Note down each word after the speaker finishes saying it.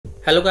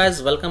Hello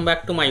guys, welcome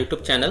back to my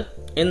YouTube channel.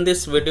 In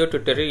this video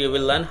tutorial you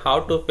will learn how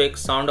to fix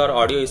sound or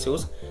audio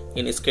issues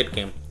in skate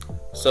game.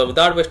 So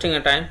without wasting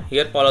your time,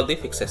 here follow the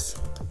fixes.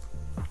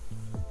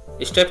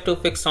 Step to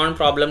fix sound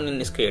problem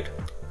in skate.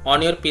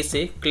 On your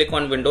PC, click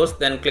on Windows,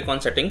 then click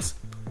on Settings.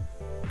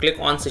 Click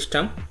on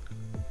System,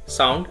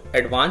 Sound,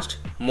 Advanced,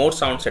 More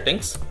Sound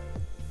Settings.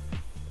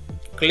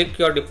 Click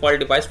your default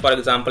device, for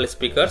example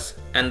speakers,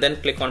 and then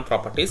click on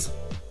Properties.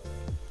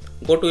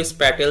 Go to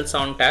Spatial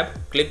Sound tab,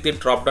 click the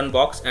drop down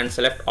box and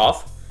select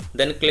Off,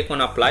 then click on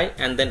Apply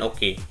and then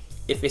OK.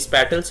 If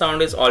Spatial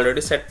Sound is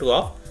already set to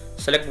off,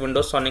 select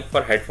Windows Sonic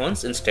for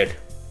headphones instead.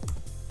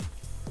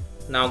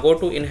 Now go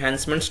to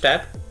Enhancements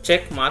tab,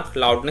 check mark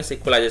Loudness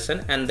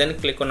Equalization and then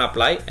click on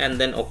Apply and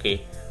then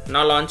OK.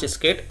 Now launch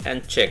Skate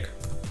and check.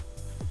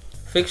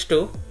 Fix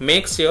 2.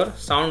 Make sure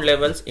sound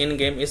levels in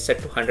game is set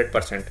to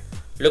 100%.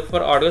 Look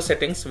for audio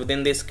settings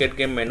within the skate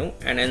game menu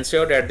and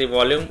ensure that the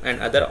volume and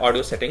other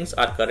audio settings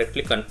are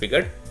correctly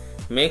configured.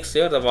 Make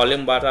sure the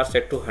volume bars are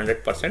set to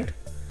 100%.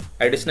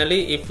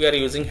 Additionally, if you are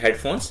using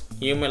headphones,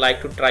 you may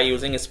like to try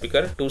using a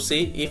speaker to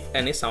see if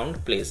any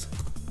sound plays.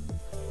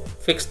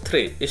 Fix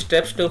 3.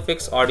 Steps to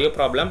fix audio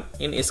problem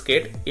in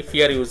skate if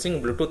you are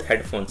using Bluetooth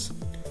headphones.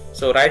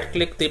 So right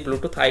click the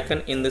Bluetooth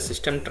icon in the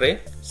system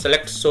tray,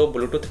 select Show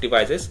Bluetooth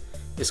Devices,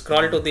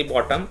 scroll to the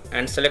bottom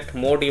and select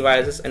More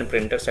Devices and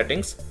Printer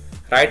Settings.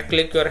 Right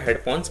click your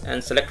headphones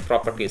and select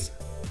Properties.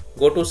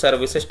 Go to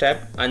Services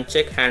tab,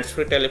 uncheck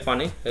Hands-free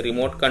telephony,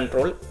 remote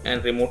control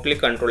and remotely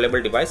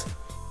controllable device.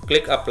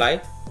 Click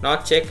Apply. Now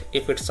check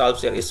if it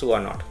solves your issue or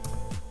not.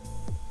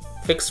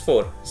 Fix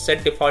 4.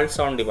 Set default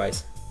sound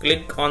device.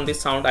 Click on the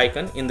sound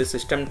icon in the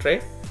system tray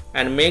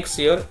and make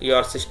sure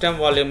your system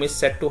volume is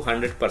set to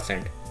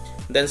 100%.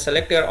 Then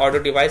select your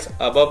audio device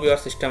above your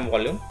system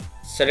volume.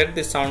 Select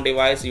the sound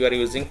device you are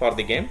using for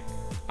the game.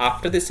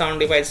 After the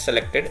sound device is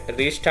selected,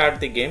 restart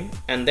the game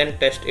and then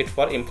test it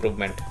for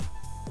improvement.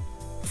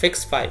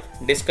 Fix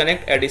 5.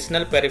 Disconnect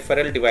additional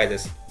peripheral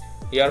devices.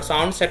 Your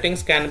sound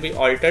settings can be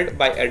altered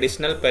by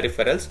additional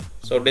peripherals,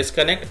 so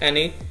disconnect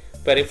any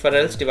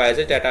peripherals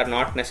devices that are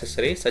not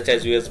necessary, such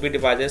as USB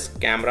devices,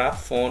 camera,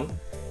 phone,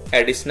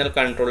 additional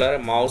controller,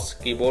 mouse,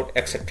 keyboard,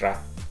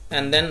 etc.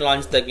 And then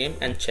launch the game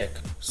and check.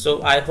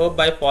 So I hope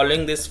by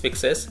following these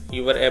fixes,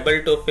 you were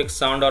able to fix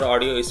sound or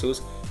audio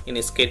issues in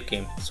a skate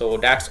game. So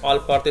that's all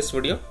for this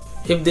video.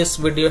 If this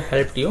video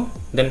helped you,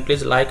 then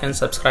please like and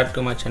subscribe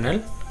to my channel,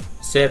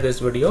 share this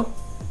video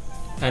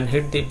and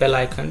hit the bell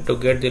icon to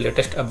get the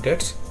latest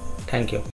updates. Thank you.